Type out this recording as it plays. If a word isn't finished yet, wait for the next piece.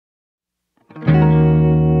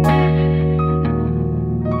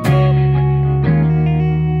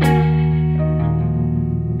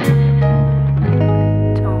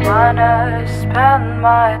wanna spend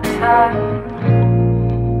my time.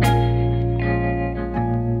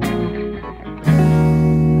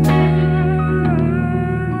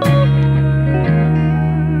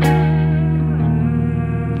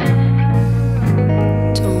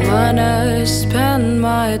 Don't wanna spend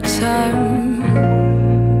my time.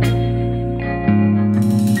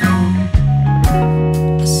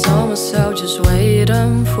 I saw myself just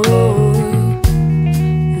waiting for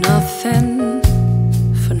nothing,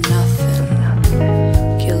 for nothing.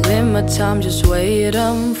 Killing my time just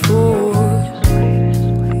waiting for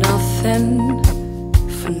nothing,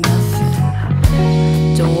 for nothing.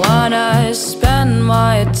 Don't wanna spend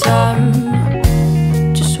my time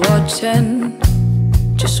just watching,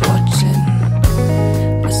 just watching.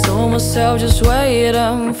 I saw myself just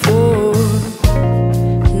waiting for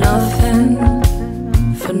nothing,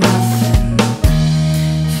 for nothing.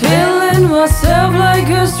 Feeling myself like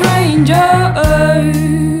a stranger,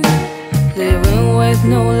 living with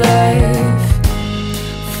no life,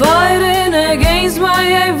 fighting against my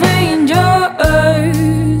avengers,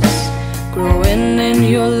 growing in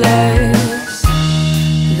your lives.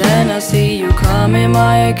 Then I see you coming,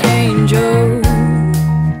 my archangel,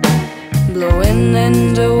 blowing in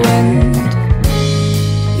the wind.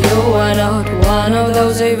 You are not one of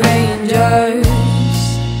those avengers.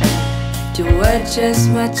 You were just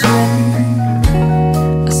my twin.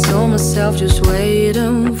 I saw myself just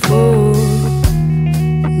waiting for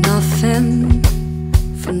nothing,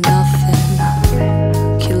 for nothing.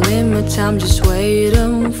 Killing my time just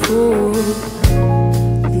waiting for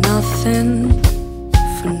nothing,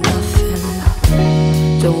 for nothing.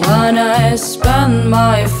 Don't wanna spend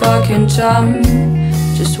my fucking time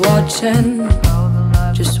just watching,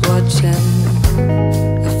 just watching.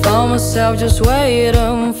 I found myself just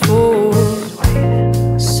waiting for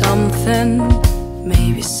something,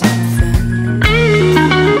 maybe something.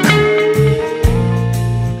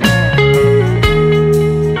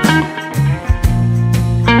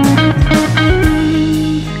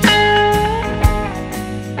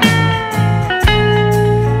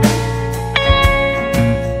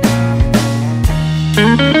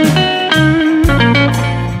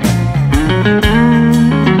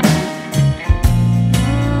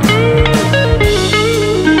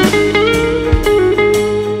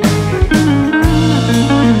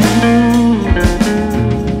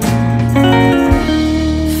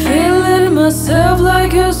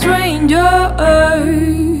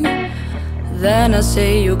 Then I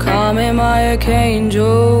see you coming, my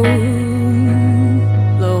archangel,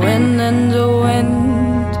 blowing in the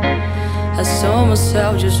wind. I saw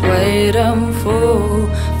myself just waiting for,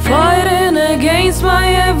 fighting against my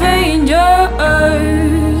avengers.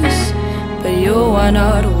 But you are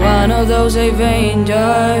not one of those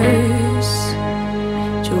avengers.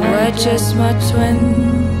 You were just my twin.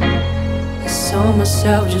 I saw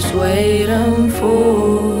myself just waiting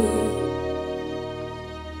for.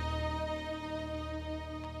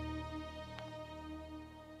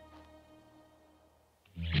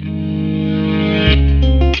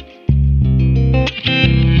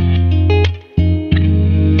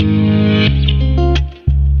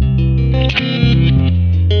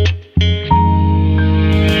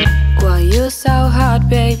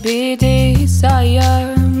 Baby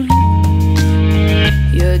desire,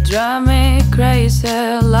 you drive me crazy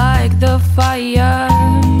like the fire.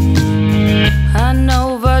 An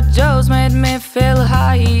overdose made me feel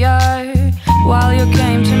higher. While you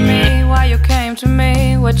came to me, while you came to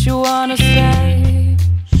me, what you wanna say?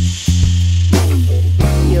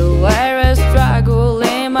 You were a struggle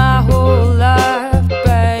in my whole life,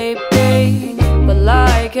 baby, but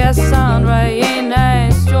like a sun ray in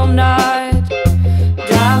a storm night.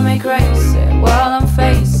 Drive me crazy while I'm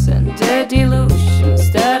facing the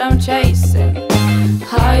delusions that I'm chasing.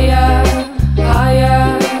 Higher,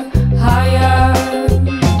 higher, higher.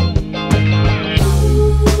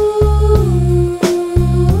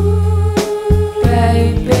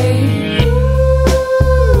 Baby,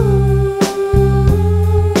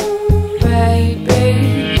 baby,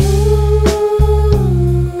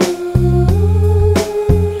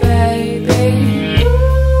 baby.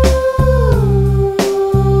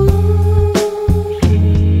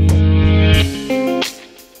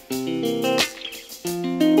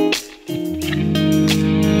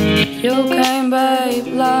 You came, babe,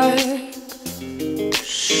 like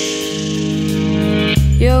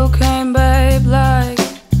you came, babe, like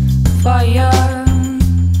fire.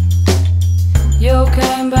 You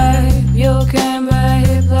came,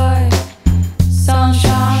 babe, like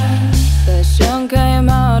sunshine. Passion came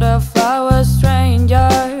out of our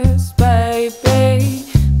strangers, baby,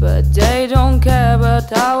 but they don't care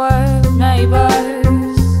about our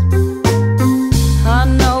neighbors.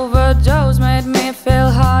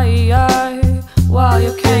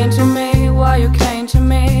 came to me, why you came to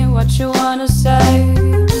me, what you wanna say.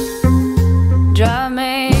 Drive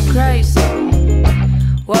me crazy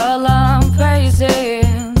while I'm facing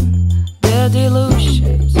the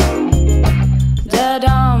delusions that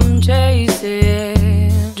I'm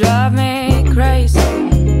chasing. Drive me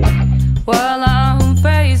crazy while I'm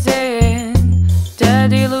facing the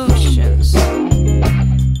delusions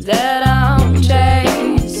that I'm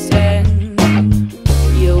chasing.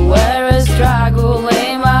 You were a struggle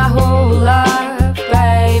in my whole life,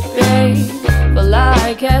 baby, but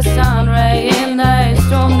like a sun ray in a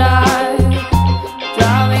storm night.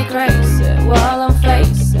 Drive me crazy while I'm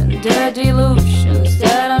facing the delusions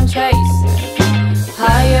that I'm chasing.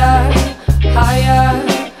 Higher, higher,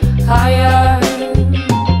 higher.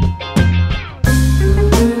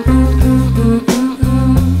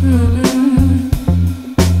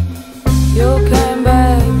 You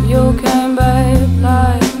came babe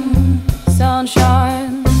like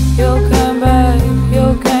sunshine. You came babe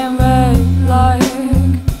like.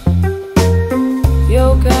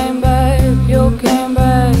 You came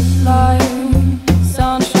babe like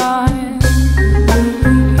sunshine.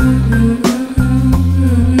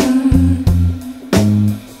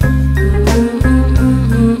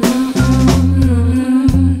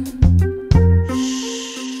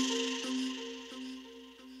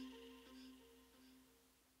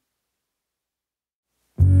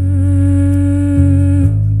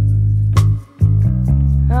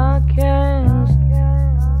 I can't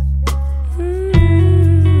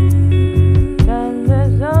stand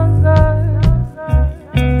this hunger.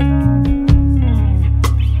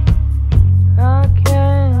 I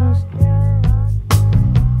can't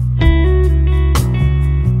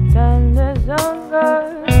stand this hunger.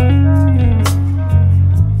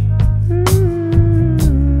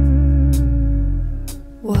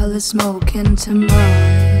 While it's smoking too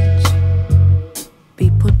much,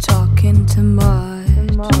 people talking too much.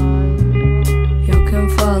 You can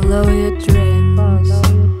follow your dreams,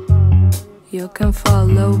 you can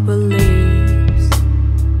follow beliefs,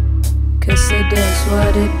 'cause it is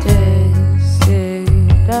what it is,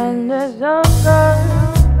 yeah. And there's hunger,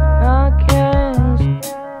 I can't.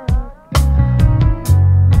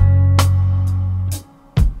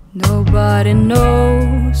 Nobody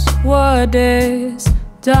knows what is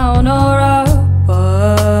down or up,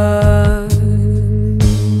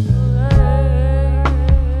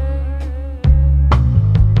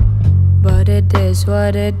 but it is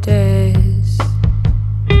what it is.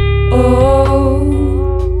 Oh,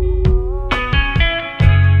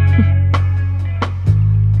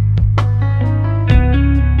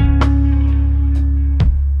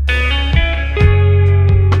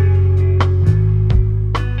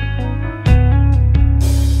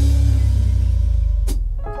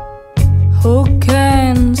 who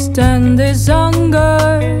can stand this hunger?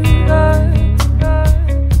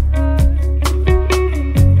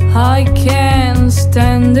 I can't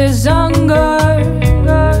stand this hunger.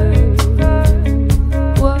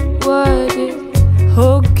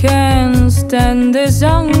 Who can stand this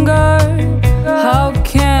hunger? How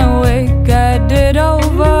can we get it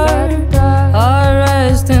over? Our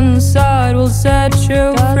rest inside will set you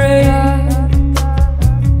free.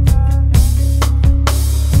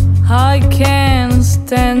 I can't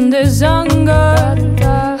stand this hunger.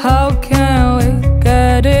 How can we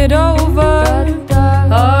get it over?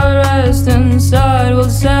 Our rest inside will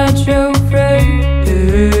set you free.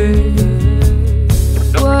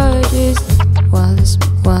 Wallace,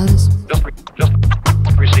 just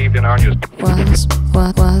received in our news. Wallace,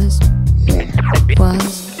 what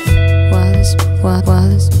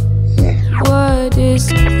is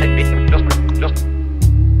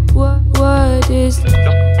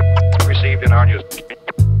Just received in our news.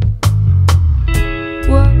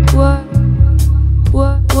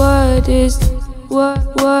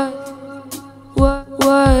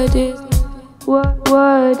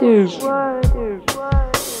 What is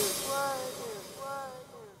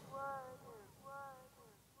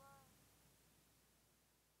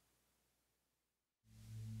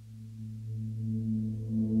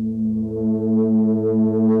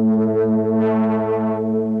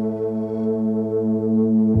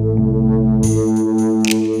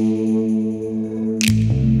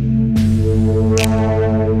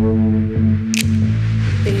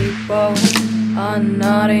I'm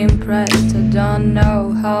not impressed, I don't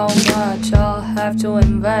know how much I'll have to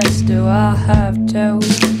invest. Do I have to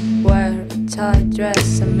wear a tight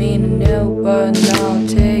dress? I mean a new burnout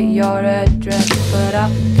to your address, but I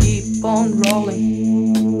keep on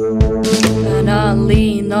rolling and I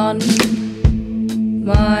lean on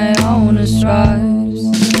my own strides.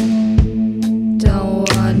 Don't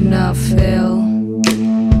wanna feel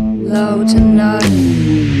low tonight.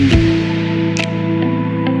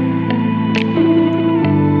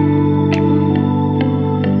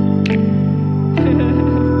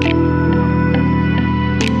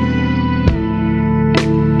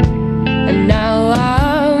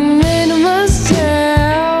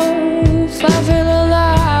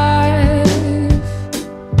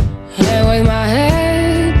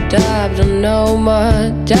 My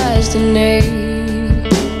destiny.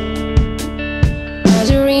 As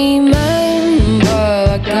I remember,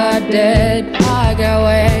 I got dead, I got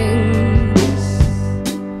wings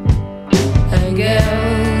and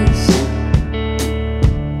gills,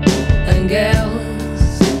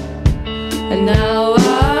 and now I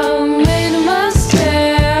made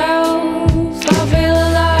myself. I feel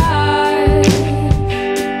alive.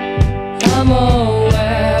 I'm aware.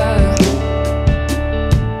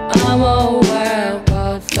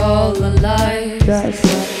 All the lights.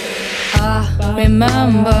 I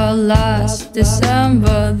remember last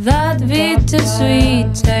December, that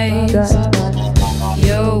bittersweet taste.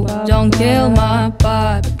 Yo, don't kill my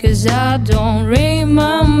vibe, 'cause I don't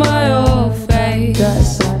remember your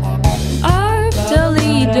face. After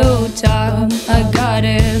little time, I got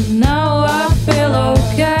it, now I feel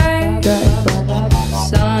okay.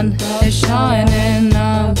 Sun is shining,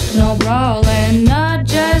 I'm no brawling, not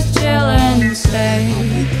just chillin', stay.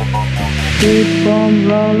 Keep on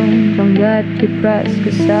rolling, don't get depressed,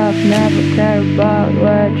 'cause I've never cared about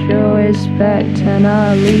what you expect. And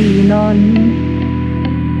I lean on,